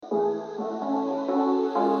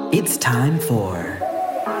It's time for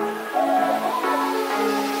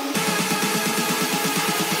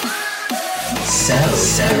So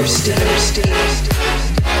Thirsty.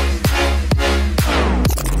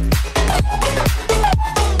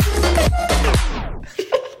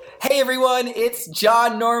 Hey everyone, it's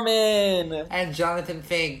John Norman! And Jonathan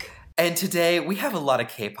Fink. And today we have a lot of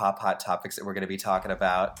K-pop hot topics that we're going to be talking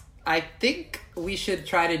about. I think we should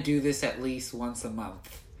try to do this at least once a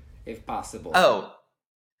month, if possible. Oh,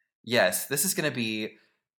 yes, this is going to be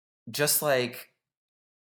just like...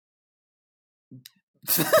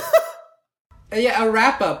 Yeah, a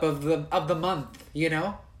wrap-up of the month, you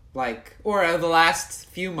know? Like, or of the last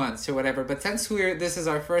few months or whatever. But since this is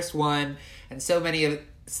our first one, and so many of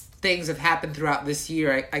things have happened throughout this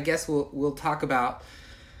year, I guess we'll talk about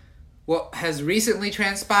what has recently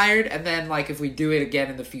transpired, and then like if we do it again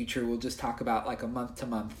in the future, we'll just talk about like a month to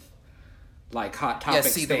month like hot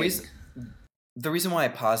topics. Yeah, see, the reason why I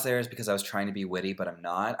paused there is because I was trying to be witty, but I'm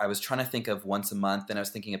not. I was trying to think of once a month, then I was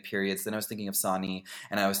thinking of periods, then I was thinking of Sonny,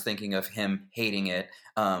 and I was thinking of him hating it,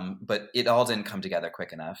 but it all didn't come together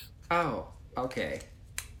quick enough. Oh, okay.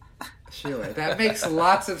 Sure, that makes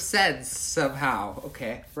lots of sense somehow.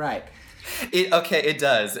 Okay, right. It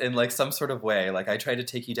does, in like some sort of way. Like I tried to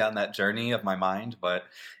take you down that journey of my mind, but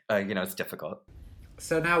it's difficult.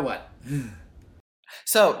 So now what?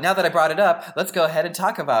 So now that I brought it up, let's go ahead and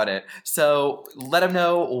talk about it. So let them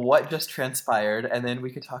know what just transpired, and then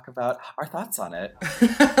we could talk about our thoughts on it.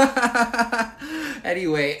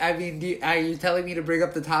 Anyway, I mean, are you telling me to bring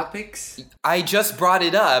up the topics? I just brought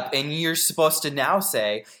it up, and you're supposed to now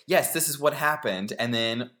say, yes, this is what happened, and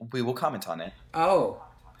then we will comment on it. Oh,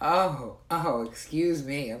 excuse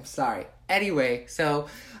me. I'm sorry. Anyway, so,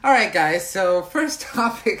 alright guys, so first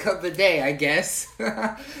topic of the day, I guess.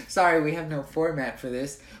 Sorry, we have no format for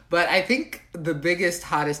this. But I think the biggest,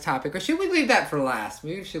 hottest topic, or should we leave that for last?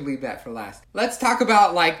 Maybe we should leave that for last. Let's talk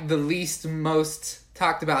about, like, the least most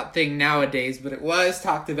talked about thing nowadays, but it was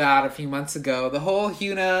talked about a few months ago. The whole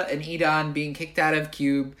Hyuna and E'Dawn being kicked out of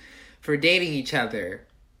Cube for dating each other.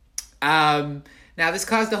 Now, this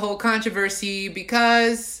caused a whole controversy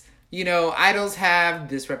because... you know, idols have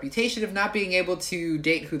this reputation of not being able to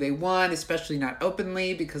date who they want, especially not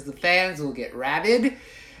openly, because the fans will get rabid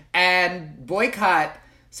and boycott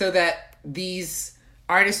so that these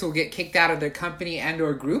artists will get kicked out of their company and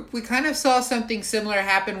or group. We kind of saw something similar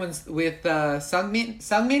happen with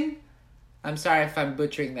Sungmin? I'm sorry if I'm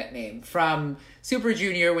butchering that name. From Super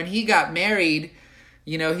Junior, when he got married,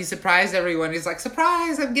 you know, he surprised everyone. He's like,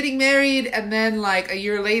 surprise, I'm getting married. And then like a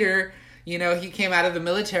year later... you know, he came out of the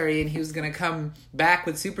military and he was going to come back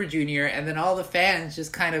with Super Junior, and then all the fans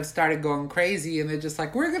just kind of started going crazy, and they're just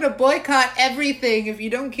like, we're going to boycott everything if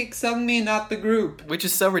you don't kick Sungmin out the group. Which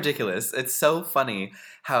is so ridiculous. It's so funny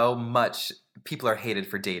how much people are hated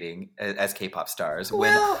for dating as K-pop stars.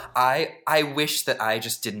 Well, when I wish that I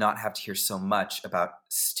just did not have to hear so much about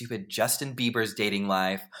stupid Justin Bieber's dating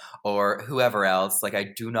life or whoever else. Like, I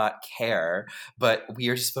do not care. But we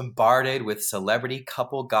are just bombarded with celebrity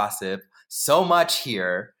couple gossip so much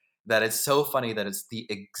here that it's so funny that it's the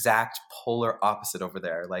exact polar opposite over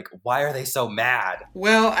there. Like, why are they so mad?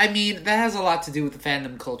 Well, I mean, that has a lot to do with the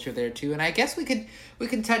fandom culture there too, and I guess we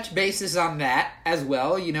can touch bases on that as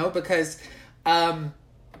well, you know, because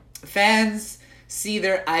fans see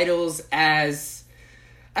their idols as,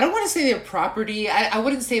 I don't want to say their property. I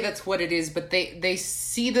wouldn't say that's what it is, but they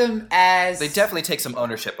see them as... they definitely take some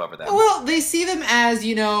ownership over them. Well, they see them as,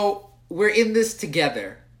 you know, we're in this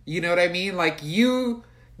together. You know what I mean? Like, you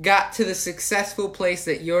got to the successful place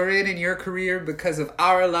that you're in your career because of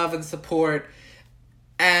our love and support,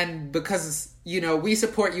 and because, you know, we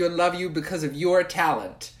support you and love you because of your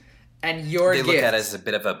talent and your gifts. They look at it as a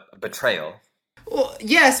bit of a betrayal. Well,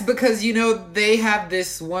 yes, because, you know, they have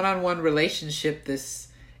this one-on-one relationship, this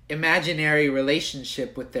imaginary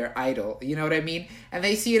relationship with their idol. You know what I mean? And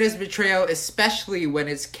they see it as betrayal, especially when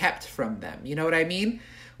it's kept from them. You know what I mean?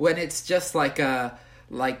 When it's just like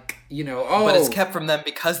you know, oh... but it's kept from them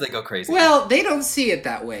because they go crazy. Well, they don't see it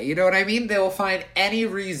that way. You know what I mean? They will find any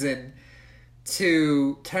reason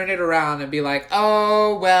to turn it around and be like,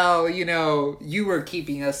 oh, well, you know, you were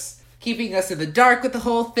keeping us in the dark with the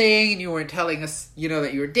whole thing, and you weren't telling us, you know,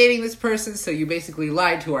 that you were dating this person, so you basically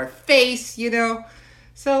lied to our face, you know?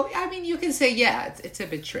 So, I mean, you can say, yeah, it's a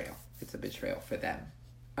betrayal. It's a betrayal for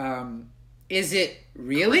them. Is it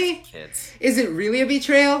really? Kids. Is it really a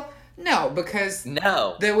betrayal? No, because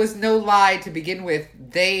there was no lie to begin with.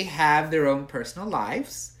 They have their own personal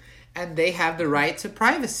lives, and they have the right to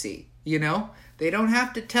privacy, you know? They don't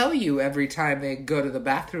have to tell you every time they go to the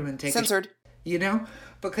bathroom and take censored. You know?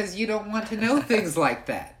 Because you don't want to know things like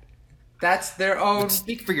that. That's their own.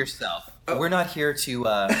 Speak for yourself. We're not here to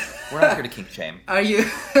we're not here to kink shame. Are you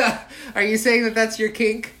are you saying that that's your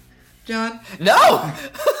kink, John? No.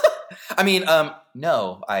 I mean,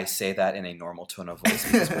 no, I say that in a normal tone of voice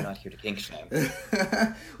because we're not here to kink shame.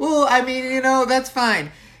 Well, I mean, that's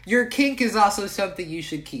fine. Your kink is also something you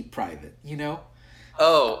should keep private,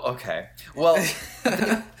 Oh, okay. Well,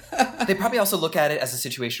 they probably also look at it as a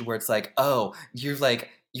situation where it's like, oh,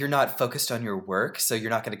 you're not focused on your work, so you're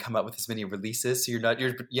not going to come up with as many releases. So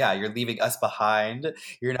you're leaving us behind.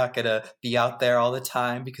 You're not going to be out there all the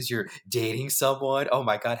time because you're dating someone. Oh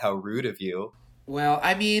my God, how rude of you. Well,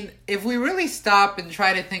 I mean, if we really stop and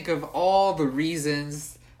try to think of all the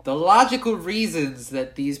reasons, the logical reasons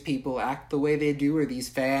that these people act the way they do, or these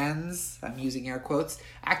fans, I'm using air quotes,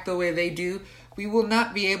 act the way they do, we will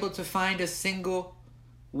not be able to find a single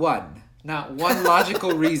one. Not one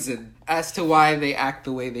logical reason as to why they act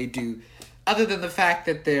the way they do, other than the fact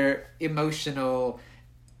that they're emotional.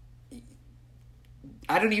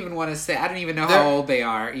 I don't even know how old they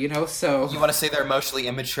are, so... You want to say they're emotionally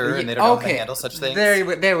immature and they don't know how to handle such things?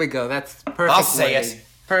 There we go. That's perfect. I'll say wording. it.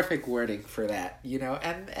 Perfect wording for that,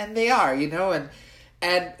 and they are,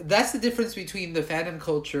 and that's the difference between the fandom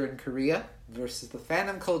culture in Korea versus the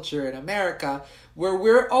fandom culture in America, where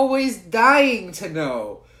we're always dying to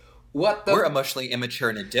know we're emotionally immature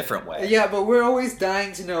in a different way. Yeah, but we're always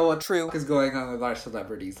dying to know what True. is going on with our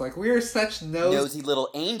celebrities. Like, we're such nosy little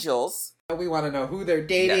angels. We want to know who they're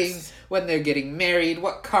dating, when they're getting married,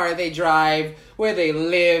 what car they drive, where they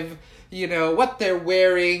live, what they're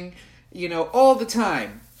wearing, all the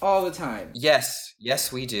time. All the time.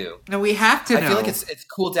 Yes, we do. And we have to know. I feel like it's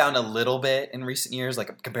cooled down a little bit in recent years,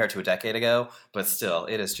 like compared to a decade ago, but still,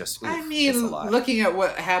 it is just, it's a lot. Looking at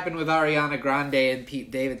what happened with Ariana Grande and Pete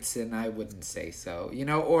Davidson, I wouldn't say so,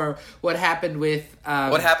 or what happened with...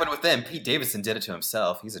 what happened with them? Pete Davidson did it to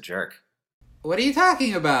himself. He's a jerk. What are you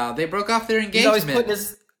talking about? They broke off their engagement. He's always putting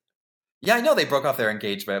his... Yeah, I know they broke off their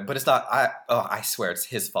engagement, but it's not. I swear it's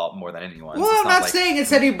his fault more than anyone's. Well, I'm not saying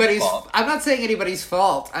it's anybody's fault. I'm not saying anybody's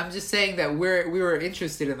fault. I'm just saying that we were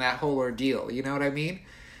interested in that whole ordeal. You know what I mean?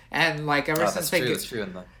 And like ever since they got engaged,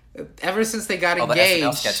 all the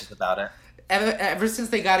SNL sketches about it. Ever since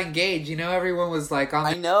they got engaged, everyone was like on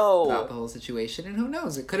about the whole situation, and who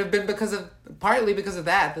knows? It could have been partly because of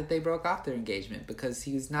that they broke off their engagement, because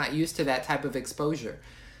he was not used to that type of exposure,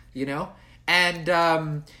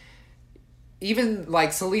 and. Even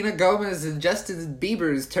like Selena Gomez and Justin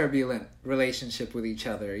Bieber's turbulent relationship with each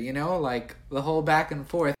other, like the whole back and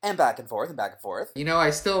forth. And back and forth and back and forth.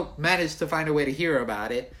 I still managed to find a way to hear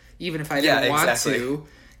about it, even if I didn't want to,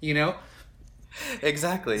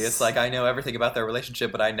 Exactly. It's like I know everything about their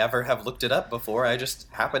relationship, but I never have looked it up before. I just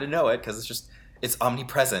happen to know it because it's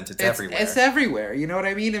omnipresent. It's everywhere. It's everywhere. You know what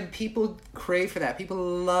I mean? And people crave for that. People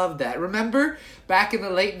love that. Remember back in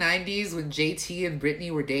the late 90s when JT and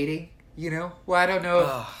Britney were dating? Well, I don't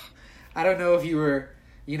know if you were,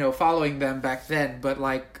 following them back then, but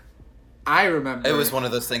like, I remember. It was one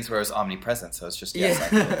of those things where it was omnipresent, so it's just, yes, I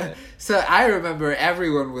feel it. So I remember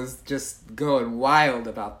everyone was just going wild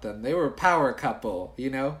about them. They were a power couple,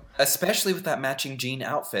 Especially with that matching jean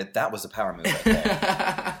outfit. That was a power move right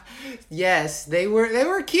there. Yes, they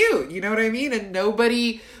were cute, you know what I mean? And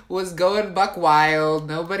nobody was going buck wild.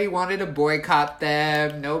 Nobody wanted to boycott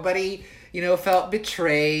them. Nobody... felt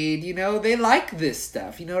betrayed. They like this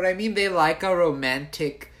stuff. You know what I mean? They like a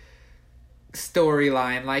romantic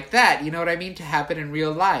storyline like that. You know what I mean? To happen in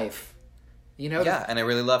real life. Yeah, and I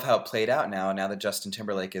really love how it played out now that Justin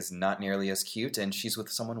Timberlake is not nearly as cute and she's with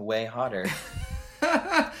someone way hotter.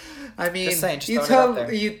 I mean, just saying, you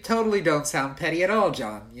totally don't sound petty at all,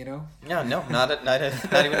 John, No, not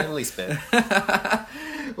even in the least bit.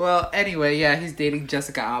 Well, anyway, yeah, he's dating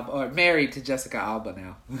Jessica Alba, or married to Jessica Alba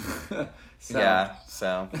now. Yeah,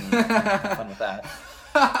 so have fun with that.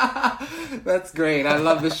 That's great. I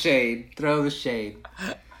love the shade. Throw the shade.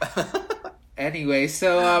 Anyway,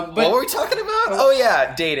 so what were we talking about? Oh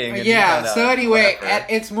yeah, dating. Yeah. So anyway,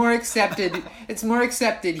 it's more accepted. It's more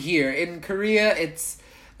accepted here in Korea. It's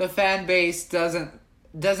the fan base doesn't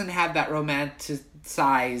have that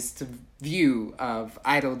romanticized view of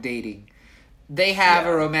idol dating. They have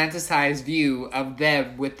a romanticized view of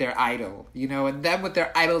them with their idol, and them with their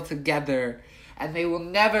idol together, and they will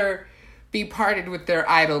never be parted with their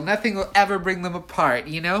idol. Nothing will ever bring them apart,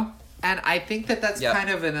 And I think that's kind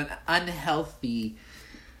of an unhealthy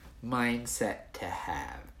mindset to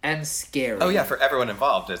have, and scary. Oh yeah, for everyone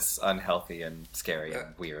involved, it's unhealthy and scary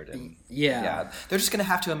and weird, and yeah. They're just gonna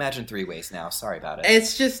have to imagine 3 ways now. Sorry about it.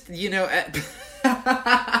 It's just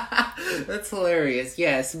that's hilarious.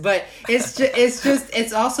 Yes, but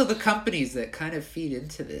it's also the companies that kind of feed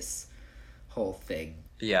into this. whole thing.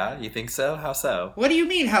 Yeah, you think so? How so? What do you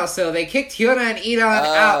mean, how so? They kicked Hyuna and Edon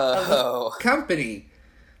out of the company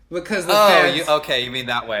because the fans... okay, you mean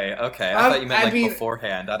that way. Okay, I thought you meant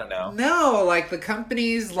beforehand. I don't know. No, like the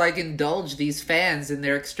companies indulge these fans in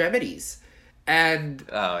their extremities. And...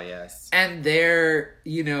 Oh, yes. And they're,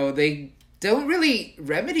 they don't really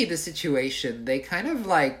remedy the situation. They kind of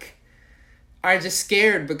are just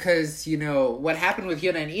scared because, what happened with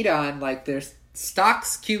Hyuna and Edon, their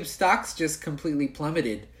Cube stocks just completely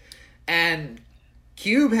plummeted. And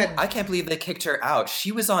Cube had... I can't believe they kicked her out.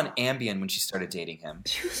 She was on Ambien when she started dating him.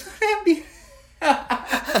 She was on Ambien.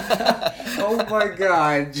 Oh my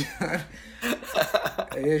god, John.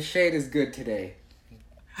 Your shade is good today.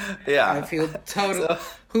 Yeah. I feel total... So...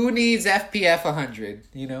 Who needs FPF 100,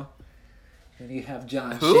 When you have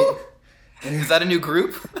John... Who? Is that a new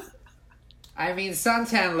group? I mean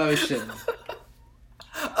suntan lotion.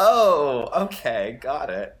 Oh, okay. Got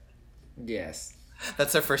it. Yes.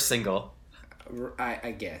 That's their first single.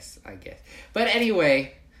 I guess. But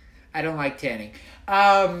anyway, I don't like tanning.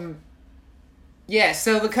 Yeah,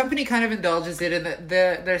 so the company kind of indulges it, and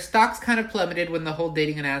their stocks kind of plummeted when the whole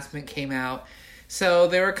dating announcement came out. So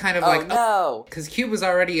they were kind of no. Because Cube was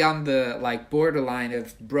already on the, borderline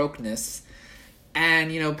of brokenness.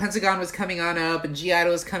 And, Pentagon was coming on up, and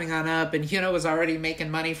G-Idol was coming on up, and Hyuna was already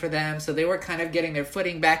making money for them, so they were kind of getting their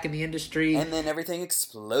footing back in the industry. And then everything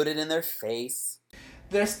exploded in their face.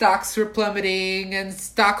 Their stocks were plummeting, and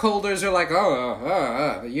stockholders are like, what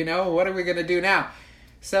are we going to do now?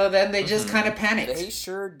 So then they just kind of panicked. They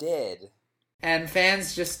sure did. And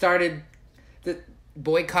fans just started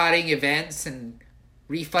boycotting events and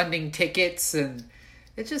refunding tickets, and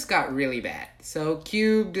it just got really bad. So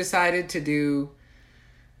Cube decided to do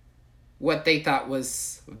what they thought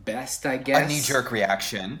was best, I guess. A knee-jerk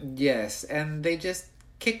reaction. Yes, and they just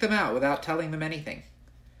kicked them out without telling them anything.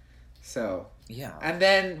 So... Yeah. And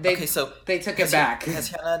then they took it back.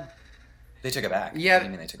 They took it back? Yeah. What do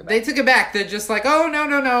you mean they took it back? They took it back. They're just like, oh,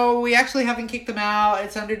 no, we actually haven't kicked them out.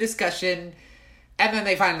 It's under discussion. And then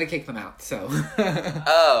they finally kicked them out, so...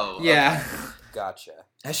 Oh. Yeah. Okay. Gotcha.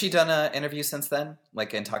 Has she done an interview since then?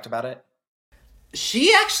 And talked about it?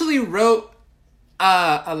 She actually wrote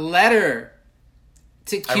a letter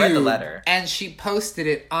to Cube. I read the letter. And she posted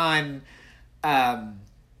it on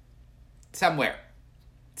somewhere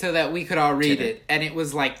so that we could all read it. And it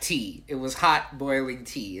was like tea. It was hot boiling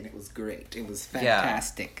tea, and it was great. It was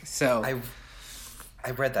fantastic. Yeah. So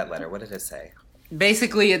I read that letter. What did it say?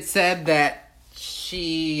 Basically, it said that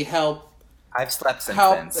she helped... I've slept since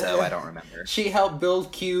then, so I don't remember. She helped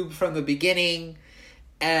build Cube from the beginning.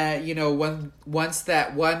 Once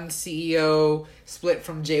that one CEO split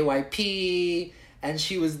from JYP, and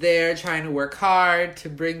she was there trying to work hard to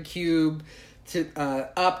bring Cube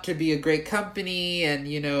up to be a great company, and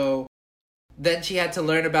then she had to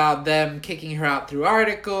learn about them kicking her out through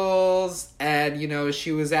articles, and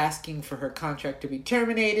she was asking for her contract to be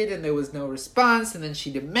terminated, and there was no response, and then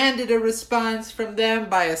she demanded a response from them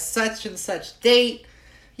by a such and such date,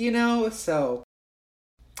 so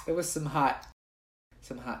it was some hot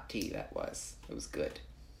tea. That was, it was good.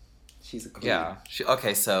 She's a queen. Yeah.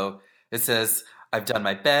 Okay, so it says, I've done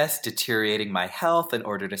my best, deteriorating my health in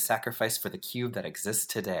order to sacrifice for the Cube that exists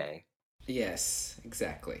today. Yes,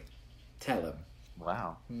 exactly. Tell him.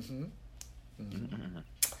 Wow. Mm-hmm.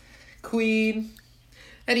 Queen.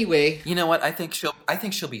 Anyway, you know what? I think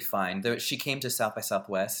she'll be fine. She came to South by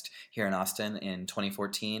Southwest here in Austin in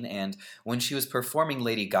 2014, and when she was performing,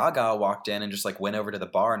 Lady Gaga walked in and just went over to the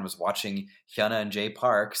bar and was watching Hyuna and Jay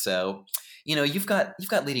Park. So, you've got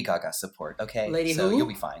Lady Gaga support. Okay, Lady so who? You'll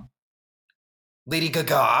be fine. Lady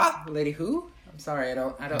Gaga. Lady who? I'm sorry, I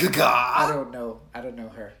don't. Gaga. I don't know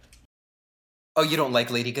her. Oh, you don't like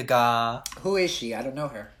Lady Gaga? Who is she? I don't know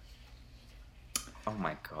her. Oh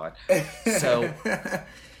my god. So...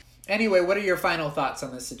 Anyway, what are your final thoughts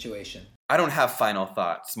on this situation? I don't have final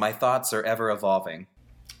thoughts. My thoughts are ever evolving.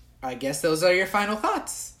 I guess those are your final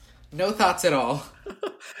thoughts. No thoughts at all.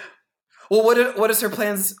 Well, what is her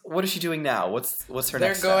plans? What is she doing now? What's her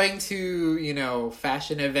next step? They're going to,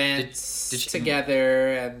 fashion events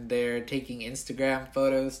together, and they're taking Instagram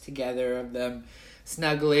photos together of them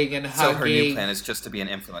snuggling and hugging. So her new plan is just to be an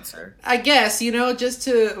influencer. I guess, just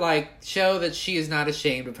to show that she is not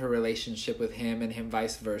ashamed of her relationship with him, and him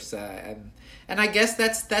vice versa. And I guess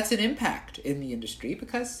that's an impact in the industry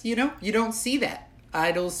because, you don't see that.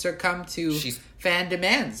 Idols succumb to fan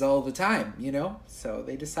demands all the time, So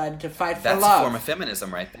they decided to fight for love. That's a form of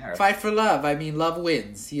feminism right there. Fight for love. I mean, love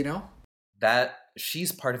wins, That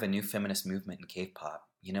she's part of a new feminist movement in K-pop.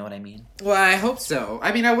 You know what I mean? Well, I hope so.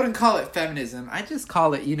 I mean, I wouldn't call it feminism. I just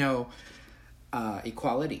call it,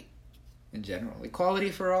 equality. in general. Equality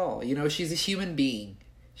for all. You know, she's a human being.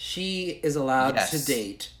 She is allowed to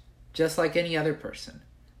date just like any other person,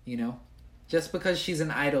 you know? Just because she's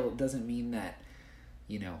an idol doesn't mean that,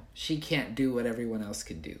 you know, she can't do what everyone else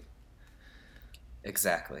can do.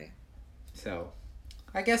 Exactly. So,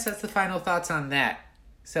 I guess that's the final thoughts on that.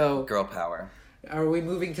 So, girl power. Are we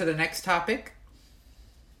moving to the next topic?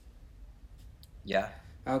 Yeah.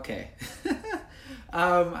 Okay.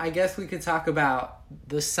 I guess we could talk about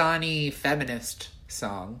the Sonny feminist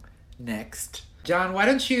song next. John, why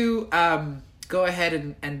don't you go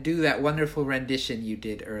ahead and do that wonderful rendition you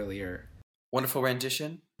did earlier? Wonderful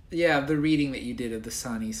rendition? Yeah, the reading that you did of the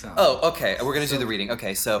Sonny song. Oh, okay. We're going to do the reading.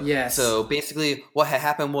 Okay, so yes. So basically what had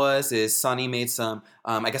happened is Sonny made some,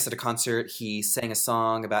 I guess at a concert, he sang a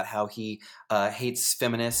song about how he hates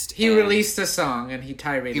feminists. He released a song and he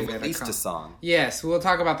tiraded He released a song. Yes, we'll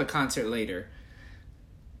talk about the concert later.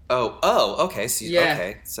 Oh, okay. So, yeah.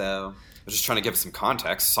 Okay, so I was just trying to give some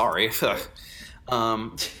context. Sorry.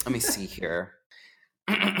 Let me see here.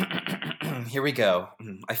 Here we go.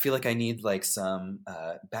 I feel like I need like some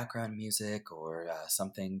background music or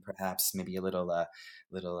something, perhaps maybe a little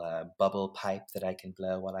bubble pipe that I can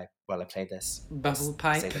blow while I play this. Bubble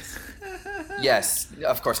pipe? This. Yes,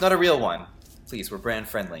 of course, not a real one. Please, we're brand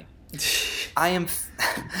friendly. I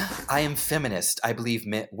am feminist. I believe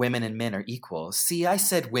women and men are equal. See, I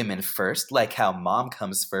said women first, like how mom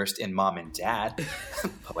comes first in Mom and Dad.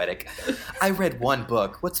 Poetic. I read one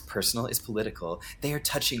book. What's personal is political. They are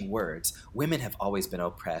touching words. Women have always been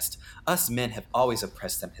oppressed. Us men have always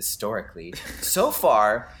oppressed them historically. So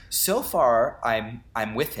far,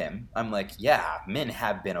 I'm with him. I'm like, yeah, men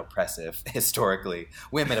have been oppressive historically.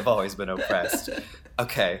 Women have always been oppressed.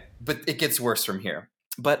 Okay, but it gets worse from here.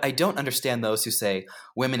 But I don't understand those who say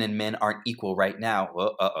women and men aren't equal right now.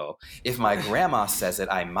 Well, uh-oh. If my grandma says it,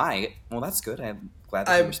 I might. Well, that's good. I'm glad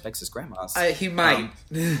that he respects his grandmas. He might.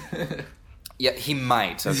 Yeah, he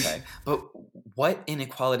might. Okay. But what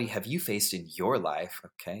inequality have you faced in your life?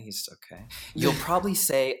 Okay, he's okay. You'll probably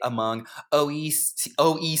say among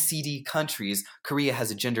OECD countries, Korea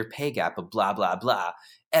has a gender pay gap of blah, blah, blah.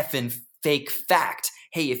 Effing fake fact.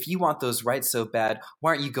 Hey, if you want those rights so bad, why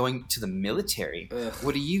aren't you going to the military? Ugh.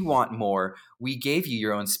 What do you want more? We gave you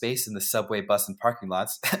your own space in the subway, bus, and parking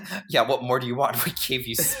lots. Yeah, what more do you want? We gave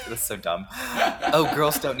you... That's so dumb. Oh,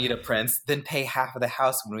 girls don't need a prince. Then pay half of the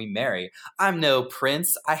house when we marry. I'm no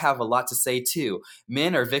prince. I have a lot to say, too.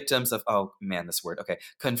 Men are victims of... Oh, man, this word. Okay.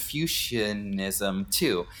 Confucianism,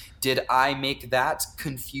 too. Did I make that?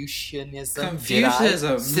 Confucianism?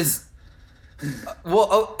 Confucianism.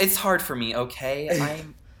 Well, it's hard for me, okay?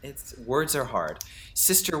 Words are hard.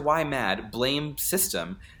 Sister, why mad? Blame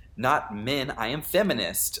system, not men. I am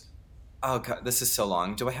feminist. Oh god, this is so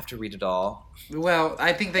long. Do I have to read it all? Well,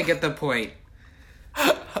 I think they get the point.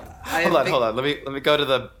 Hold on. Let me go to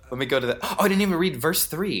the. Oh, I didn't even read verse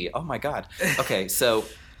 3. Oh my god. Okay, so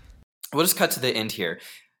we'll just cut to the end here.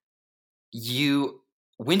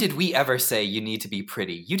 When did we ever say you need to be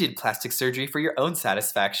pretty? You did plastic surgery for your own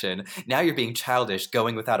satisfaction. Now you're being childish,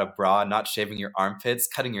 going without a bra, not shaving your armpits,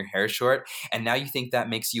 cutting your hair short, and now you think that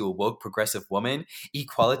makes you a woke, progressive woman?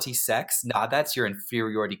 Equality sex? Nah, that's your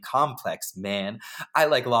inferiority complex, man. I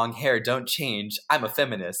like long hair, don't change. I'm a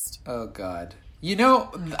feminist. Oh, God. You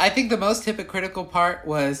know, I think the most hypocritical part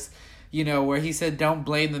was, you know, where he said, don't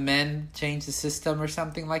blame the men, change the system or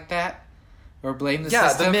something like that. Or blame the system.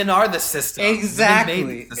 Yeah, the men are the system.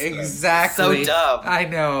 Exactly. So dumb. I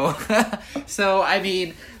know. So, I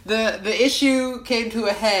mean, the issue came to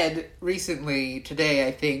a head recently, today,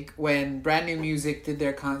 I think, when Brand New Music did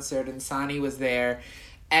their concert and Sonny was there,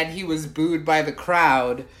 and he was booed by the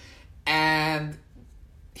crowd, and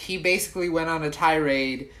he basically went on a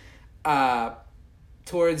tirade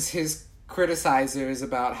towards his criticizers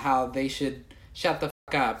about how they should shut the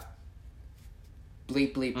fuck up.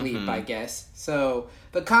 Bleep, bleep, bleep, mm-hmm. I guess. So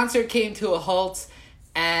the concert came to a halt,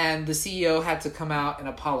 and the CEO had to come out and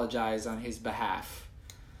apologize on his behalf.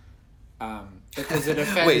 Because it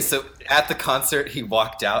offended... Wait, so at the concert, he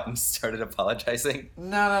walked out and started apologizing?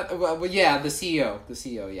 No, well, yeah, the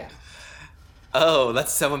CEO, yeah. Oh,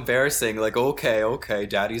 that's so embarrassing. Like, okay,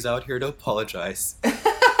 daddy's out here to apologize.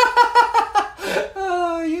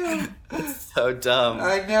 Oh, yeah. It's so dumb.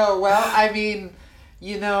 I know. Well, I mean,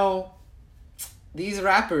 you know... These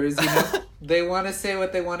rappers, you know, they want to say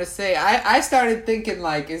what they want to say. I started thinking,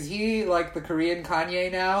 like, is he, like, the Korean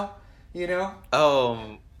Kanye now? You know?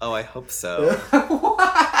 Oh, I hope so.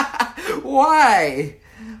 Why?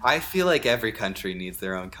 I feel like every country needs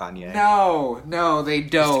their own Kanye. No, they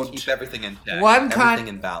don't. Just to keep everything in check. Everything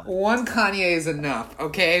in balance. One Kanye is enough,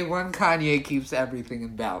 okay? One Kanye keeps everything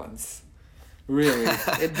in balance. Really,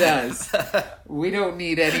 it does. We don't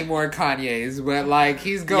need any more Kanye's, but like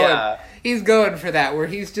he's going for that, where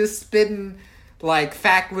he's just spitting like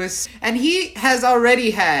factless, and he has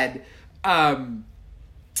already had a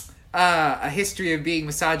history of being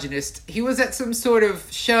misogynist. He was at some sort of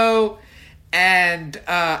show, and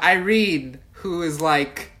Irene, who is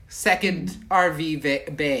like second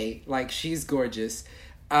RV Bay, like she's gorgeous.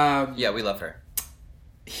 Yeah, we love her.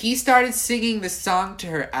 He started singing this song to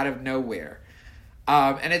her out of nowhere.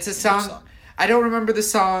 And it's a song. I don't remember the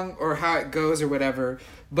song or how it goes or whatever,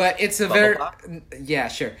 but it's a yeah,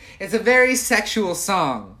 sure. It's a very sexual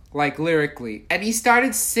song, like lyrically. And he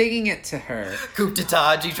started singing it to her. Coup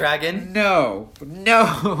d'etat, G-Dragon? No.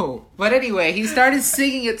 But anyway, he started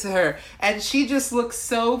singing it to her, and she just looked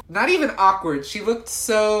so, not even awkward, she looked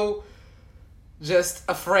so just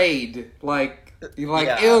afraid,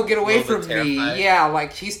 Yeah, ew, get away from terrified. me. Yeah,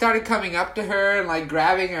 like he started coming up to her and like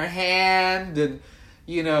grabbing her hand and,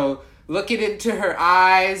 you know, looking into her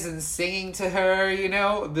eyes and singing to her, you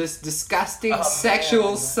know, this disgusting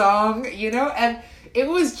sexual song, you know, and it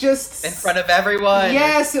was just in front of everyone.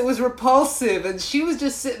 Yes, it was repulsive, and she was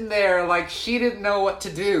just sitting there like she didn't know what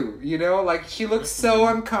to do, you know, like she looked so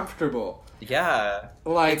uncomfortable. Yeah.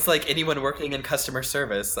 Like, it's like anyone working in customer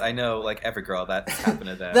service. I know, like, every girl that's happened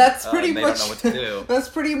to them. That's pretty they much. Don't know what to do. That's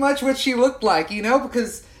pretty much what she looked like, you know,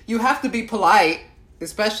 because you have to be polite,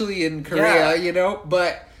 especially in Korea, you know.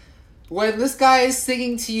 But when this guy is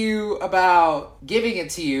singing to you about giving it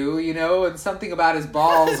to you, you know, and something about his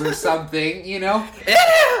balls or something, you know,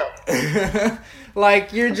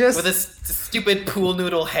 like you're just with this stupid pool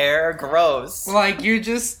noodle hair, gross. Like you're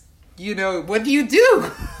just, you know, what do you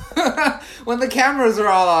do? When the cameras are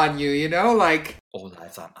all on you, you know, like all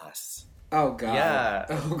eyes on us. Oh god. Yeah.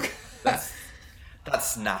 Oh god.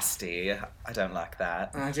 That's nasty. I don't like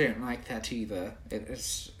that. I don't like that either. It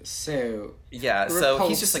is so repulsive. So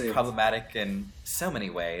he's just like problematic in so many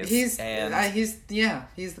ways. He's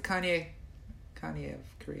the Kanye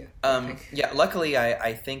of Korea. Yeah, luckily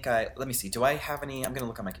I think let me see. Do I have any? I'm gonna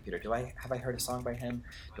look on my computer. Have I heard a song by him?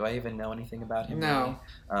 Do I even know anything about him? No.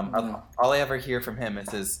 Really? No. All I ever hear from him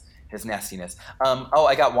is his nastiness.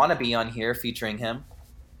 I got "Wannabe" on here featuring him.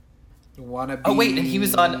 Wannabe. Oh wait, and he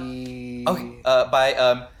was on.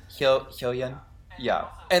 By Hyoyeon. Yeah,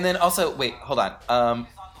 and then also wait, hold on.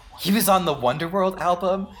 He was on the Wonderworld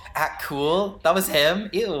album. Act Cool. That was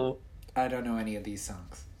him. Ew. I don't know any of these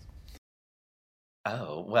songs.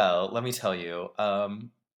 Oh, well, let me tell you.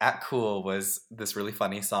 Act Cool was this really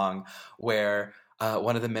funny song where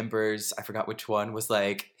one of the members, I forgot which one, was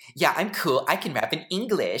like, yeah, I'm cool. I can rap in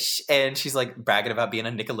English. And she's like bragging about being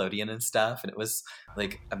on Nickelodeon and stuff. And it was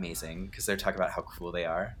like amazing because they're talking about how cool they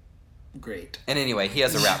are. Great. And anyway, he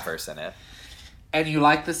has a rap verse in it. And you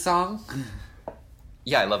like the song?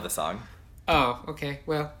 Yeah, I love the song. Oh, okay.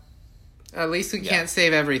 Well, at least we can't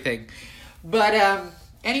save everything. But,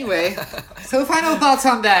 anyway, so final thoughts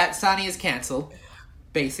on that. Sonny is canceled,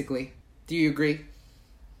 basically. Do you agree?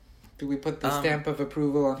 Do we put the stamp of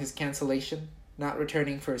approval on his cancellation? Not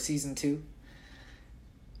returning for season 2?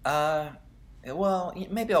 Well,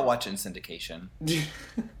 maybe I'll watch it in syndication.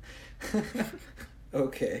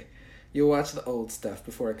 Okay. You'll watch the old stuff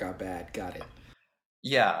before it got bad. Got it.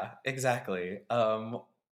 Yeah, exactly.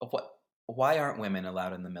 Why aren't women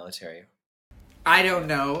allowed in the military? I don't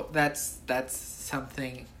know. That's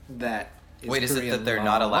something that is Wait, is it Korean that they're law.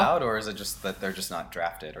 not allowed, or is it just that they're just not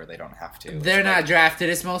drafted, or they don't have to? They're not drafted.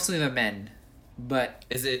 It's mostly the men. But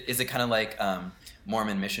is it kind of like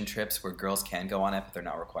Mormon mission trips where girls can go on it, but they're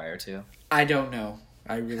not required to? I don't know.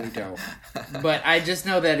 I really don't. But I just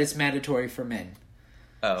know that it's mandatory for men.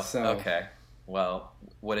 Oh, okay. Well,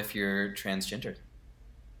 what if you're transgendered?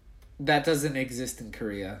 That doesn't exist in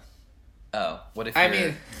Korea. Oh, what if I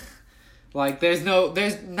mean, like, there's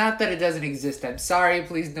not that it doesn't exist. I'm sorry,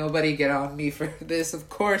 please nobody get on me for this. Of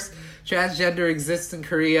course, transgender exists in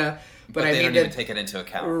Korea. But I they mean, don't even take it into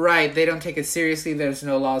account. Right, they don't take it seriously. There's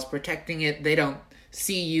no laws protecting it. They don't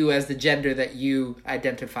see you as the gender that you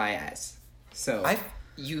identify as. So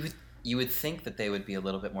you would think that they would be a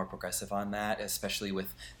little bit more progressive on that, especially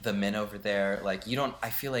with the men over there. Like, I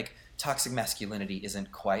feel like toxic masculinity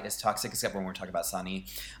isn't quite as toxic, except when we're talking about Sunny,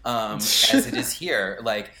 as it is here.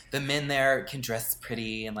 Like, the men there can dress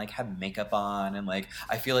pretty and, like, have makeup on, and, like,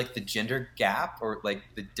 I feel like the gender gap, or, like,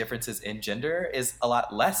 the differences in gender is a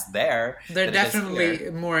lot less there. They're definitely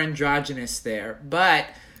more androgynous there, but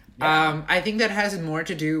I think that has more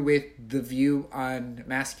to do with the view on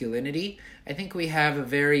masculinity. I think we have a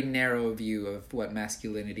very narrow view of what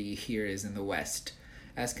masculinity here is in the West,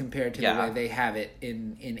 as compared to the way they have it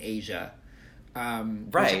in Asia.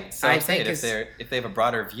 Right. So I I'm saying think if they have a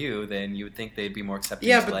broader view, then you would think they'd be more accepting.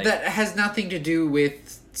 Yeah, to, but like, that has nothing to do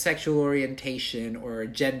with sexual orientation or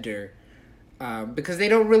gender, because they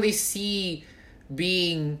don't really see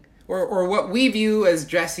being or what we view as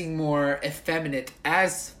dressing more effeminate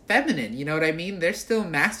as feminine. You know what I mean? They're still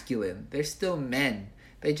masculine. They're still men.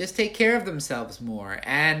 They just take care of themselves more,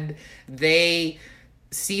 and they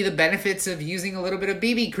see the benefits of using a little bit of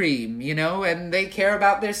BB cream, you know, and they care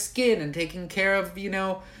about their skin and taking care of, you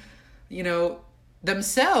know,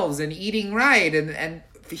 themselves and eating right. And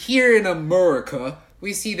here in America,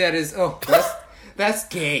 we see that as, that's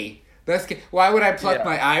gay. That's gay. Why would I pluck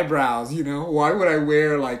my eyebrows, you know? Why would I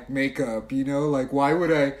wear, like, makeup, you know? Like, why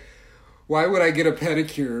would I get a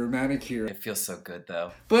pedicure or manicure? It feels so good,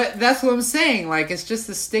 though. But that's what I'm saying. Like, it's just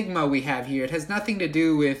the stigma we have here. It has nothing to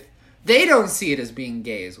do with... They don't see it as being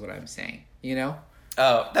gay, is what I'm saying. You know?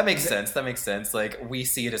 Oh, that makes sense. That makes sense. Like, we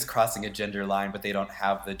see it as crossing a gender line, but they don't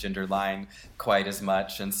have the gender line quite as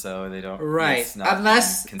much, and so they don't... Right. It's not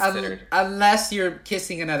considered. Unless you're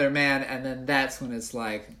kissing another man, and then that's when it's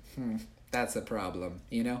like, that's a problem,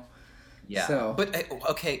 you know? Yeah. So. But,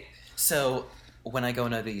 okay, so... When I go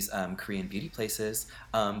into these Korean beauty places,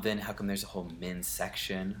 then how come there's a whole men's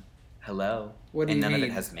section? Hello. What do you mean? And none of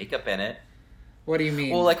it has makeup in it. What do you mean?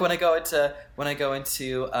 Well, like when I go into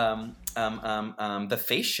the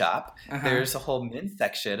face shop, there's a whole men's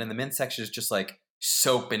section, and the men's section is just like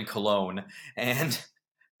soap and cologne, and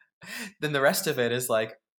then the rest of it is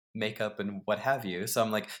like makeup and what have you. So I'm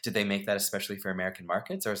like, did they make that especially for American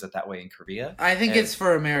markets, or is it that way in Korea? I think it's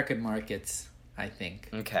for American markets. I think.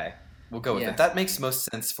 Okay. We'll go with it. That makes most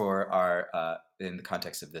sense for our in the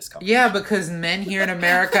context of this conversation. Yeah, because men here in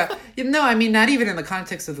America... no, I mean, not even in the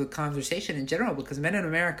context of the conversation in general, because men in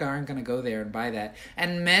America aren't going to go there and buy that.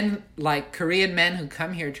 And men, like Korean men who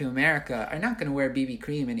come here to America, are not going to wear BB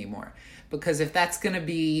cream anymore. Because if that's going to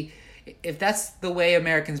be... If that's the way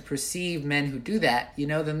Americans perceive men who do that, you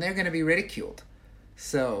know, then they're going to be ridiculed.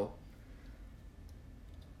 So...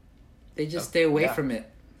 They just stay away from it.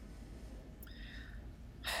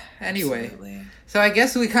 Anyway, Absolutely. So I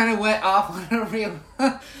guess we kind of went off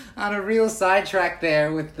on a real sidetrack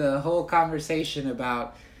there with the whole conversation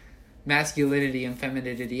about masculinity and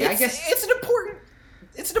femininity. I guess it's an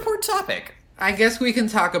important topic. I guess we can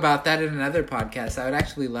talk about that in another podcast. I would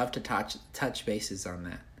actually love to touch bases on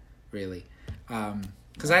that, really,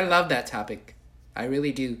 because I love that topic. I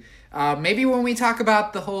really do. Maybe when we talk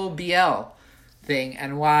about the whole BL thing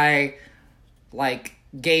and why, like,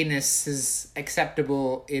 gayness is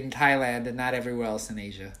acceptable in Thailand and not everywhere else in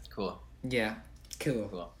Asia. Cool. Yeah.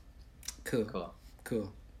 Cool.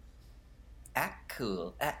 Act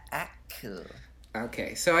cool.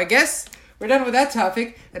 Okay, so I guess we're done with that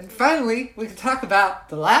topic, and finally we can talk about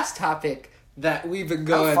the last topic that we've been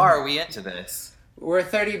going. How far are we into this? We're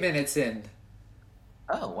 30 minutes in.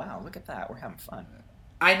 Oh wow! Look at that. We're having fun.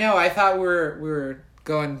 I know. I thought we were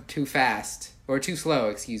going too fast or too slow.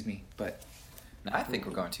 Excuse me, but. No, I think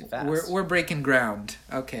we're going too fast. We're breaking ground.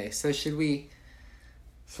 Okay, so should we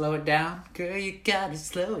slow it down? Girl, you gotta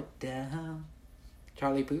slow it down.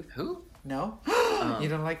 Charlie Puth? Who? No? You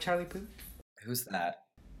don't like Charlie Puth? Who's that?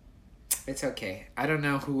 It's okay. I don't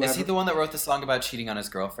know who. Is he the one that wrote the song about cheating on his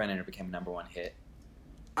girlfriend and it became a #1 hit?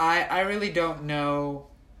 I really don't know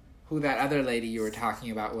who that other lady you were talking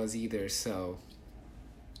about was either, so...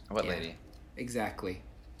 What lady? Exactly.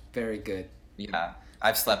 Very good. Yeah.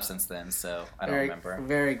 I've slept since then, so I don't remember.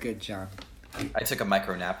 Very good, John. I took a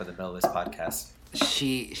micro nap in the middle of this podcast.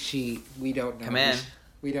 We don't know. Come in.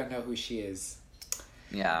 We don't know who she is.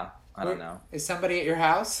 Yeah, I don't know. Is somebody at your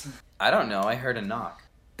house? I don't know. I heard a knock.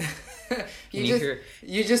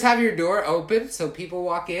 You just have your door open so people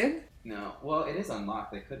walk in? No. Well, it is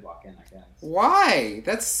unlocked. They could walk in, I guess. Why?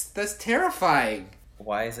 That's terrifying.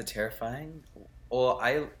 Why is it terrifying? Well,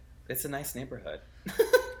 it's a nice neighborhood.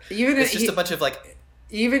 It's just a bunch of like...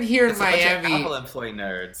 Even here in It's Miami, a bunch of Apple employee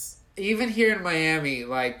nerds. Even here in Miami,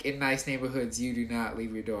 like in nice neighborhoods, you do not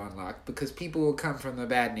leave your door unlocked because people will come from the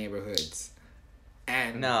bad neighborhoods.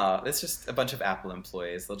 And no, it's just a bunch of Apple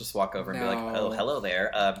employees. They'll just walk over and be like, "Oh, hello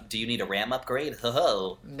there. Do you need a RAM upgrade?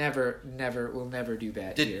 Ho-ho." Never, we'll never do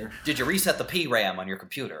that here. Did you reset the PRAM on your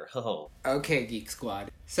computer? Ho-ho. Okay, Geek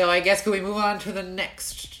Squad. So I guess can we move on to the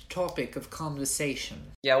next topic of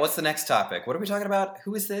conversation? Yeah, what's the next topic? What are we talking about?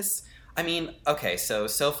 Who is this? I mean, okay, so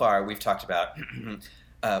far we've talked about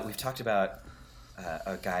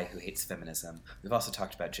a guy who hates feminism. We've also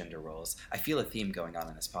talked about gender roles. I feel a theme going on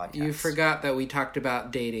in this podcast. You forgot that we talked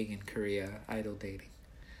about dating in Korea, idol dating.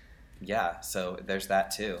 Yeah, so there's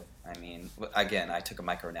that too. I mean, again, I took a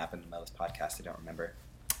micro nap in the middle of this podcast. I don't remember.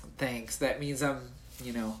 Thanks. That means I'm,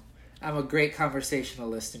 I'm a great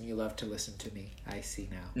conversationalist and you love to listen to me. I see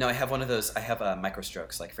now. No, I have one of those. I have micro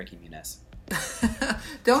strokes like Frankie Muniz.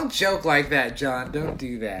 Don't joke like that, John. Don't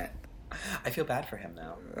do that. I feel bad for him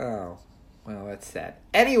now. Oh, well, that's sad.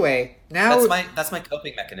 Anyway, now that's my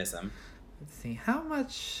coping mechanism. Let's see how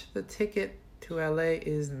much the ticket to LA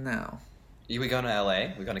is now. We going to LA?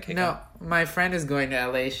 We going to KCON? No, my friend is going to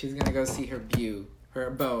LA. She's gonna go see her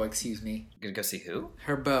beau. Excuse me. Gonna go see who?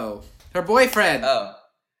 Her beau. Her boyfriend. Oh,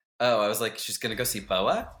 I was like, she's gonna go see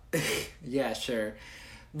Boa? Yeah, sure.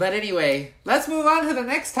 But anyway, let's move on to the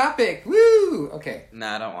next topic. Woo! Okay.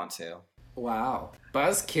 Nah, I don't want to. Wow.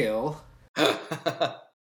 Buzzkill.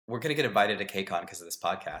 We're gonna get invited to KCON because of this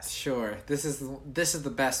podcast. Sure. This is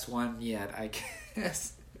the best one yet, I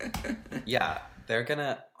guess. Yeah, they're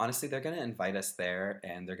gonna invite us there,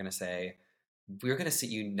 and they're gonna say, we're gonna sit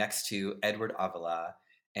you next to Edward Avila,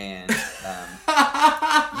 and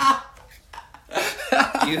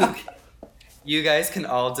you guys can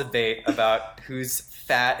all debate about who's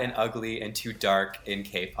fat and ugly and too dark in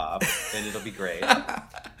K-pop, and it'll be great.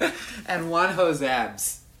 And Wonho's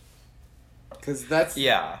abs. Because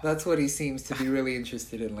that's what he seems to be really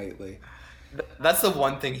interested in lately. That's the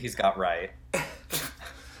one thing he's got right.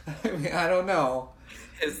 I mean, I don't know.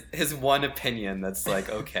 His one opinion that's like,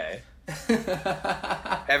 okay.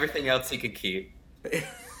 Everything else he can keep.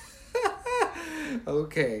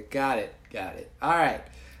 Okay, got it. All right.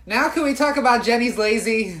 Now can we talk about Jenny's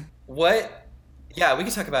lazy? What? Yeah, we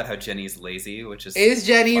can talk about how Jenny's lazy, which is... Is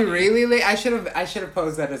Jenny funny. really lazy? I should have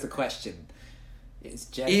posed that as a question. Is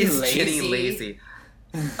Jenny lazy?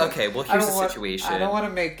 Okay, well, here's the situation. I don't want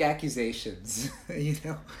to make accusations, you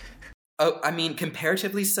know? Oh, I mean,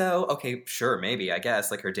 comparatively so. Okay, sure, maybe, I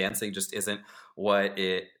guess. Like, her dancing just isn't what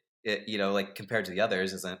it you know, like, compared to the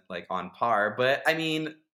others, isn't, like, on par. But, I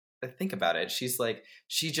mean... Think about it. She's like,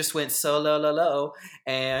 she just went low,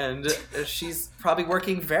 and she's probably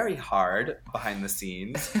working very hard behind the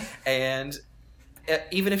scenes. And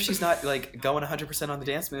even if she's not like going 100% on the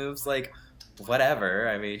dance moves, like whatever.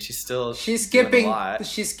 I mean, she's skipping a lot.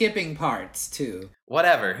 She's skipping parts too.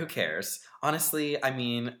 Whatever. Who cares? Honestly, I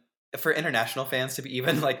mean, for international fans to be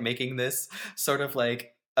even like making this sort of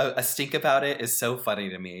like a stink about it is so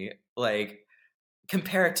funny to me. Like.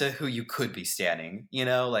 Compare it to who you could be standing, you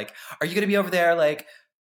know? Like, are you going to be over there, like,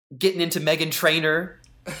 getting into Meghan Trainor?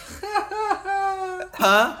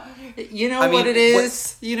 Huh? You know what it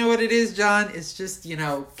is? You know what it is, John? It's just, you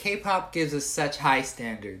know, K-pop gives us such high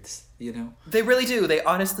standards, you know? They really do. They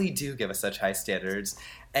honestly do give us such high standards.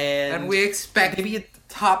 And we expect maybe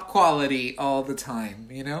top quality all the time,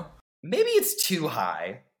 you know? Maybe it's too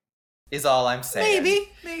high, is all I'm saying.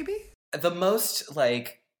 Maybe. The most,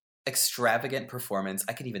 like... extravagant performance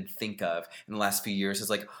I can even think of in the last few years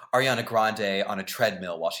is like Ariana Grande on a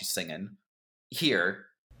treadmill while she's singing here.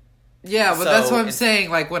 Yeah, but that's what I'm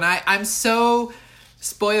saying. Like when I'm so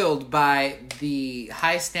spoiled by the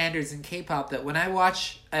high standards in K-pop that when I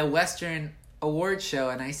watch a Western award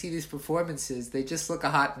show and I see these performances, they just look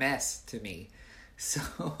a hot mess to me. So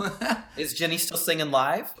is Jenny still singing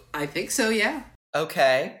live? I think so, yeah.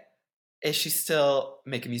 Okay. Is she still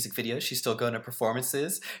making music videos? She's still going to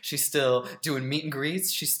performances? She's still doing meet and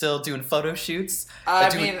greets? She's still doing photo shoots?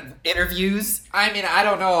 Doing interviews? I mean, I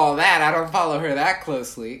don't know all that. I don't follow her that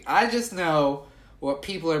closely. I just know what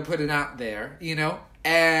people are putting out there, you know?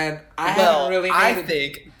 And I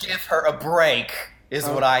think give her a break is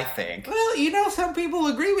what I think. Well, you know, some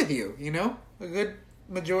people agree with you, you know? A good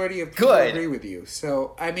majority of people agree with you.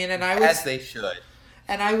 So, I mean, as they should.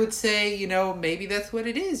 And I would say, you know, maybe that's what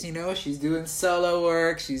it is, you know? She's doing solo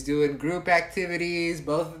work, she's doing group activities,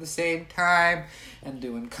 both at the same time, and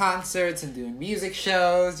doing concerts and doing music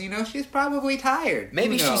shows. You know, she's probably tired.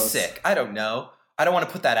 Maybe she's sick. I don't know. I don't want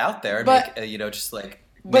to put that out there and make, you know, just like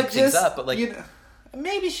make things up. But like, you know,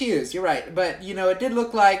 maybe she is. You're right. But, you know, it did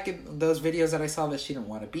look like in those videos that I saw that she didn't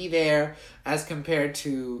want to be there as compared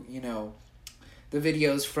to, you know, the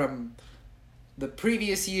videos from... the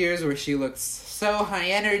previous years where she looked so high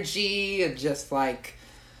energy and just like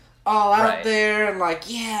all out there and like,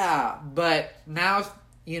 yeah. But now,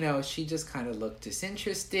 you know, she just kind of looked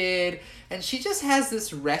disinterested and she just has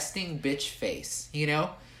this resting bitch face, you know,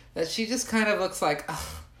 that she just kind of looks like,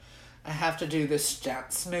 oh, I have to do this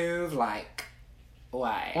dance move. Like,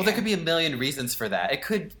 why? Well, there could be a million reasons for that. It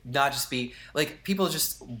could not just be, like, people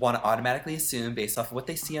just want to automatically assume based off of what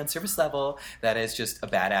they see on surface level that it's just a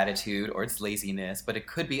bad attitude or it's laziness, but it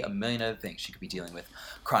could be a million other things. She could be dealing with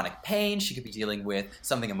chronic pain. She could be dealing with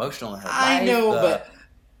something emotional in her life. I know, but,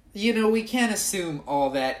 you know, we can't assume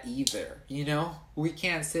all that either, you know? We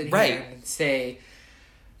can't sit here and say...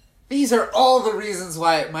 these are all the reasons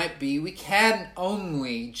why it might be. We can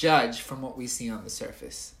only judge from what we see on the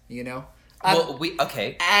surface, you know? Well, we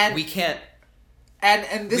can't.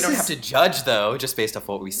 And this we don't have to judge, though, just based off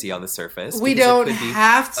what we see on the surface. We don't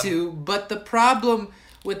have to, but the problem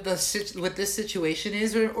with this situation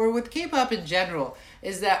is, or with K-pop in general,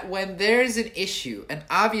 is that when there's an issue, and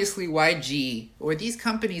obviously YG, or these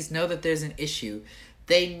companies know that there's an issue,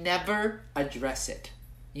 they never address it.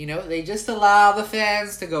 You know, they just allow the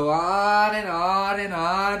fans to go on and on and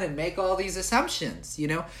on and make all these assumptions, you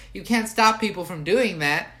know? You can't stop people from doing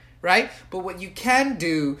that, right? But what you can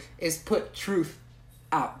do is put truth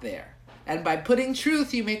out there. And by putting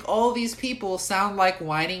truth, you make all these people sound like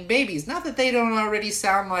whining babies. Not that they don't already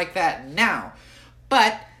sound like that now,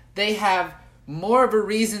 but they have more of a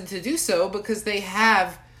reason to do so because they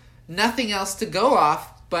have nothing else to go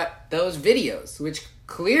off but those videos, which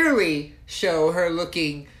clearly show her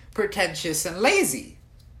looking pretentious and lazy.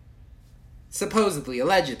 Supposedly,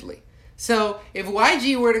 allegedly. So, if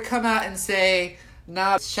YG were to come out and say,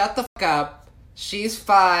 nah, shut the fuck up, she's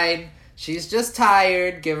fine, she's just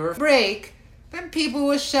tired, give her a break, then people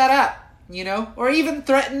would shut up, you know? Or even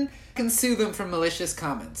threaten and sue them for malicious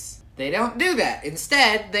comments. They don't do that.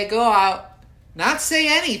 Instead, they go out, not say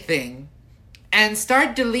anything, and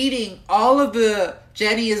start deleting all of the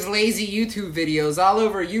Jennie is lazy YouTube videos all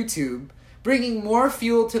over YouTube, bringing more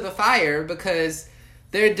fuel to the fire because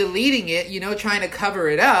they're deleting it, you know, trying to cover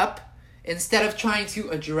it up instead of trying to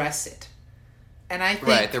address it. And I think...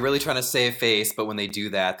 Right, they're really trying to save face, but when they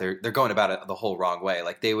do that, they're going about it the whole wrong way.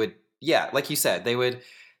 Like they would, yeah, like you said, they would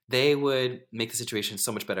make the situation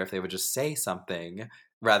so much better if they would just say something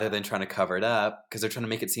rather than trying to cover it up because they're trying to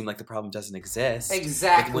make it seem like the problem doesn't exist.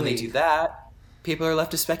 Exactly. But when they do that, people are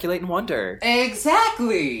left to speculate and wonder.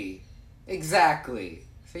 Exactly.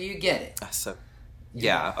 So you get it.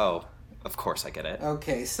 Yeah. Oh, of course I get it.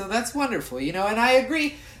 Okay, so that's wonderful, you know, and I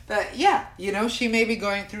agree that, yeah, you know, she may be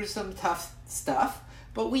going through some tough stuff,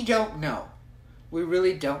 but we don't know. We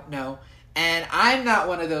really don't know. And I'm not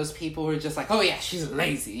one of those people who are just like, oh yeah, she's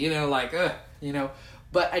lazy, you know, like, you know.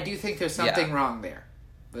 But I do think there's something wrong there.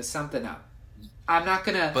 There's something up. I'm not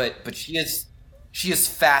gonna... But she is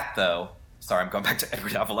fat, though. Sorry, I'm going back to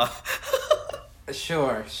Edward Avila.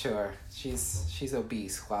 Sure. She's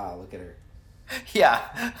obese. Wow, look at her.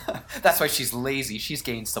 Yeah. That's why she's lazy. She's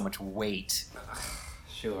gained so much weight.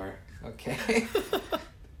 Sure. Okay.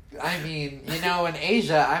 I mean, you know, in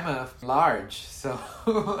Asia, I'm a large, so,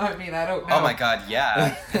 I mean, I don't know. Oh my god,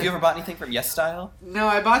 yeah. Have you ever bought anything from Yes Style? No,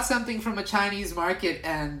 I bought something from a Chinese market,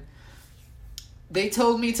 and they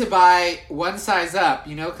told me to buy one size up,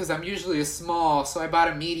 you know, because I'm usually a small, so I bought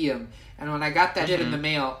a medium. And when I got that shit in the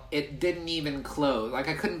mail, it didn't even close. Like,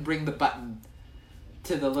 I couldn't bring the button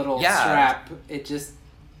to the little strap. It just...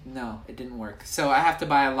 No, it didn't work. So I have to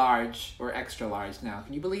buy a large or extra large now.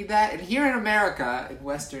 Can you believe that? And here in America, in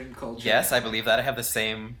Western culture... Yes, I believe that. I have the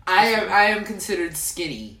same... I am considered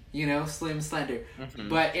skinny, you know, slim, slender. Mm-hmm.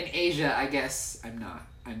 But in Asia, I guess I'm not.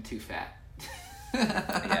 I'm too fat.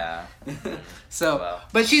 Yeah. So, well.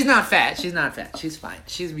 But she's not fat. She's fine.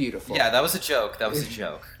 She's beautiful. Yeah, that was a joke.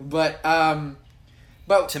 But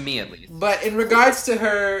to me, at least. But in regards to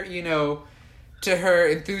her, you know... to her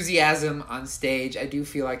enthusiasm on stage, I do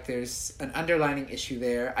feel like there's an underlining issue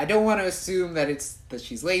there. I don't want to assume that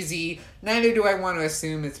she's lazy. Neither do I want to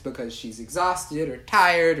assume it's because she's exhausted or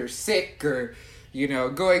tired or sick or, you know,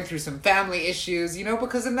 going through some family issues, you know,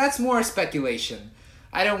 because then that's more speculation.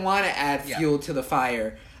 I don't want to add fuel to the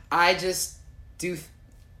fire. I just do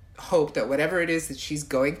hope that whatever it is that she's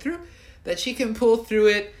going through, that she can pull through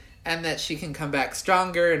it and that she can come back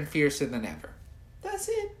stronger and fiercer than ever. That's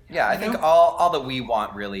it. Yeah, I think all that we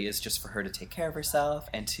want really is just for her to take care of herself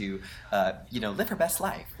and to, live her best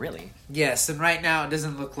life, really. Yes, and right now it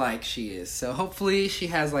doesn't look like she is. So hopefully she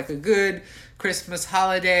has like a good Christmas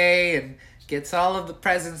holiday and gets all of the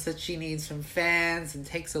presents that she needs from fans and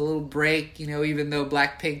takes a little break, you know, even though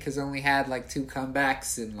Blackpink has only had like 2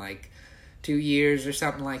 comebacks in like 2 years or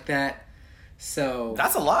something like that. So...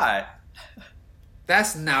 That's a lot.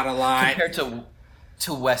 That's not a lot. Compared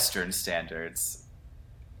to Western standards.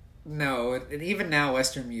 No, and even now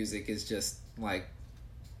Western music is just, like,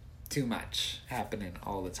 too much happening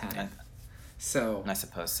all the time. So I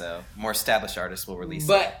suppose so. More established artists will release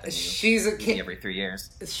but she's every 3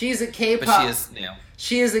 years. She's a K-pop... But she is, you know...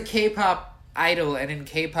 She is a K-pop idol, and in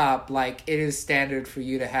K-pop, like, it is standard for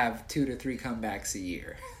you to have 2 to 3 comebacks a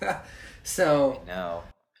year. So... I know.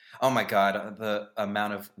 Oh my god, the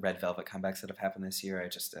amount of Red Velvet comebacks that have happened this year,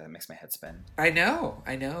 it just makes my head spin. I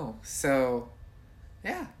know. So...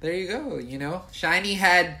 Yeah, there you go, you know. SHINee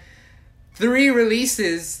had 3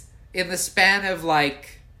 releases in the span of,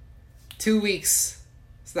 like, 2 weeks.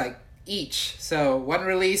 It's like each. So one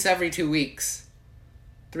release every 2 weeks.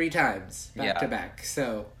 3 times back to back.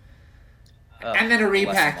 So and then a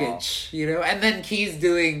repackage, you know, and then Key's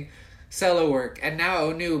doing solo work, and now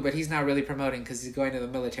Onu, but he's not really promoting because he's going to the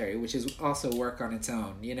military, which is also work on its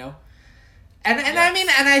own, you know. And I mean,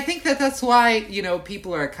 and I think that's why, you know,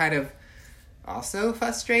 people are kind of also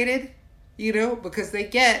frustrated, you know, because they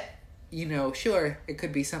get, you know, sure, it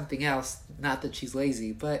could be something else, not that she's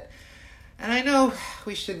lazy, but, and I know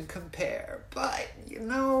we shouldn't compare, but, you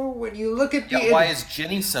know, when you look at the... Yeah, why is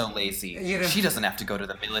Jenny so lazy? You know, she doesn't have to go to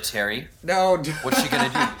the military. No. What's she gonna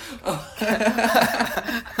do?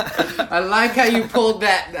 I like how you pulled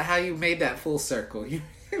that, how you made that full circle.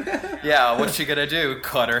 Yeah, what's she gonna do?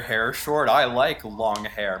 Cut her hair short? I like long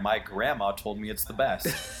hair. My grandma told me it's the best.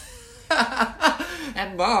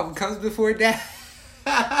 And mom comes before dad.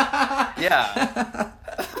 Yeah.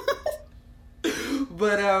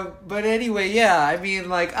 But anyway, yeah, I mean,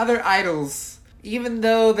 like, other idols, even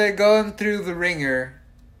though they're going through the ringer,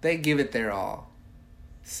 they give it their all.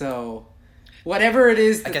 So, whatever it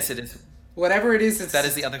is... I guess it is. Whatever it is... That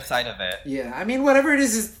is the other side of it. Yeah, I mean, whatever it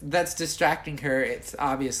is that's distracting her, it's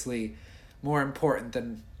obviously more important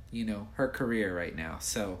than, you know, her career right now.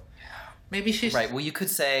 So, maybe she should... Right, well, you could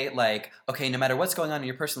say, like, okay, no matter what's going on in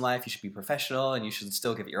your personal life, you should be professional and you should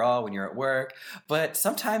still give it your all when you're at work. But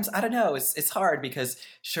sometimes, I don't know, it's hard because,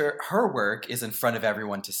 sure, her work is in front of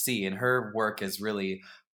everyone to see, and her work is really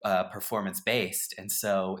performance-based. And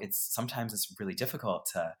so sometimes it's really difficult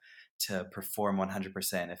to perform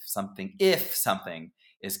 100% if something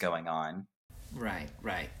is going on. Right.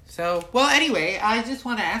 So, well, anyway, I just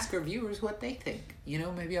want to ask our viewers what they think. You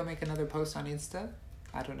know, maybe I'll make another post on Insta.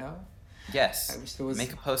 I don't know. Yes. I wish there was...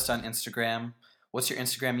 Make a post on Instagram. What's your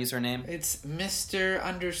Instagram username? It's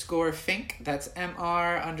Mr_Fink. That's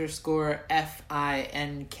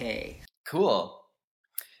MR_FINK. Cool.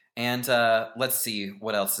 And let's see,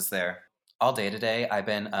 what else is there? All day today, I've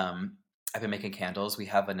been making candles. We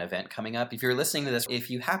have an event coming up. If you're listening to this,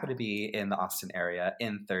 if you happen to be in the Austin area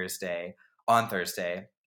on Thursday,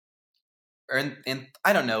 or in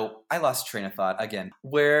I don't know, I lost train of thought again.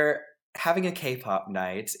 We're having a K-pop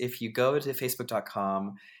night. If you go to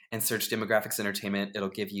facebook.com and search Demographics Entertainment, it'll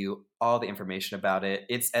give you all the information about it.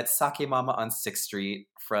 It's at Sake Mama on 6th Street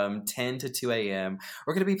from 10 to 2 a.m.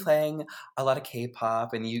 We're going to be playing a lot of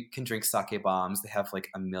K-pop, and you can drink sake bombs. They have like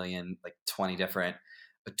 20 different...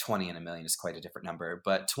 20 and a million is quite a different number,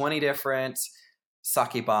 but 20 different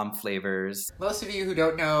sake bomb flavors. Most of you who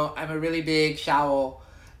don't know, I'm a really big Shaol,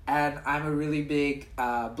 and I'm a really big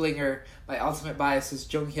blinger. My ultimate bias is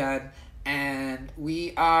Jonghyun, and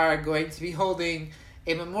we are going to be holding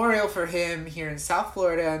a memorial for him here in South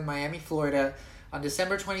Florida and Miami, Florida, on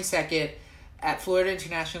December 22nd at Florida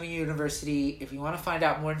International University. If you want to find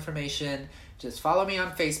out more information, just follow me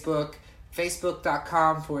on Facebook.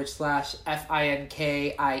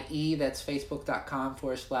 Facebook.com/FINKIE. That's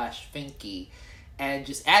Facebook.com/Finky. And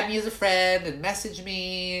just add me as a friend and message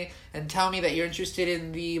me and tell me that you're interested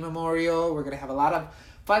in the memorial. We're going to have a lot of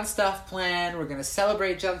fun stuff planned. We're going to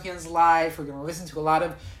celebrate Junghyun's life. We're going to listen to a lot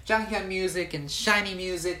of Junghyun music and SHINee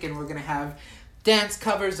music. And we're going to have dance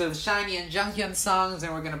covers of SHINee and Junghyun songs.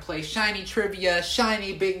 And we're going to play SHINee trivia,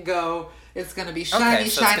 SHINee bingo. It's going to be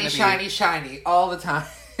SHINee all the time.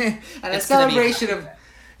 And it's going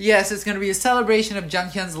to be a celebration of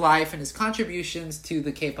Junghyun's life and his contributions to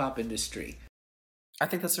the K-pop industry. I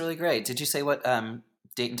think that's really great. Did you say what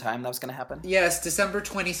date and time that was going to happen? Yes, December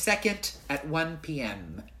 22nd at 1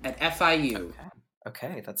 p.m. at FIU.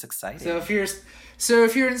 Okay, that's exciting. So if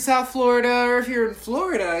you're in South Florida, or if you're in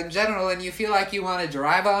Florida in general, and you feel like you want to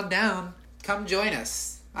drive on down, come join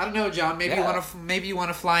us. I don't know, John. Maybe you want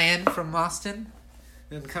to fly in from Austin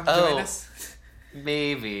and come join us.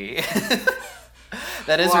 Maybe.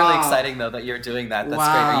 That is really exciting, though, that you're doing that. That's great.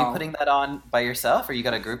 Are you putting that on by yourself, or you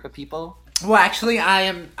got a group of people? Well, actually,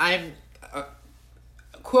 I'm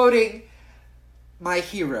quoting my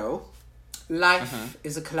hero. Life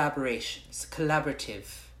is a collaboration. It's a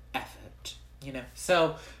collaborative effort, you know.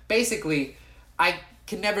 So basically, I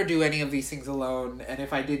can never do any of these things alone, and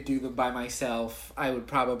if I did do them by myself, I would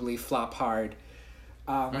probably flop hard.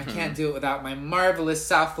 I can't do it without my marvelous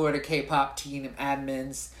South Florida K-pop team and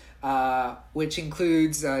admins, which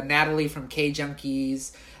includes Natalie from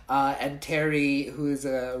K-Junkies, and Terry, who is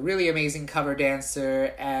a really amazing cover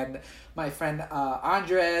dancer, and my friend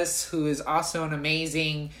Andres, who is also an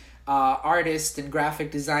amazing artist and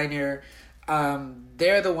graphic designer.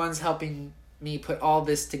 They're the ones helping me put all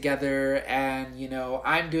this together, and, you know,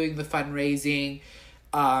 I'm doing the fundraising.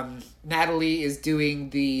 Natalie is doing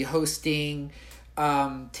the hosting.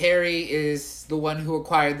 Terry is the one who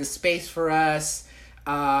acquired the space for us.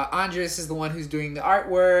 Andres is the one who's doing the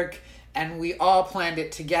artwork. And we all planned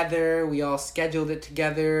it together. We all scheduled it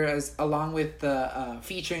together, along with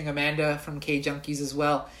featuring Amanda from K Junkies as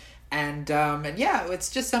well. And yeah, it's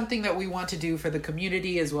just something that we want to do for the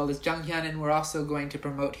community as well as Junghyun. And we're also going to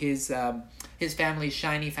promote his family's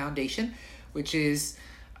Shiny Foundation, which is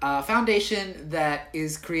a foundation that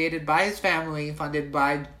is created by his family, funded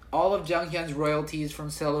by all of Junghyun's royalties from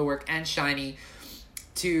solo work and Shiny,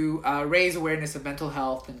 to raise awareness of mental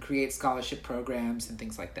health and create scholarship programs and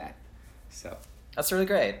things like that. So that's really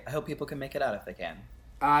great. I hope people can make it out if they can.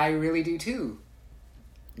 I really do too.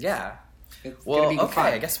 Yeah. It's well, gonna be okay.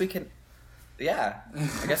 fun. I guess we can. Yeah,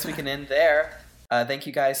 I guess we can end there. Thank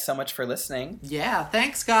you guys so much for listening. Yeah,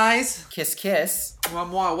 thanks, guys. Kiss, kiss. One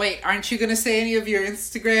more. Wait, aren't you gonna say any of your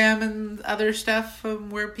Instagram and other stuff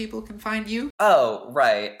where people can find you? Oh,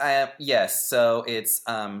 right. Yes. So it's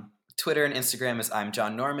Twitter and Instagram is I'm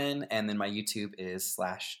John Norman, and then my YouTube is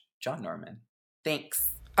 /John Norman. Thanks.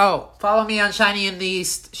 Oh, follow me on Shining in the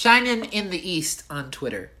East on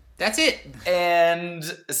Twitter. That's it. And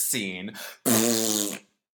scene.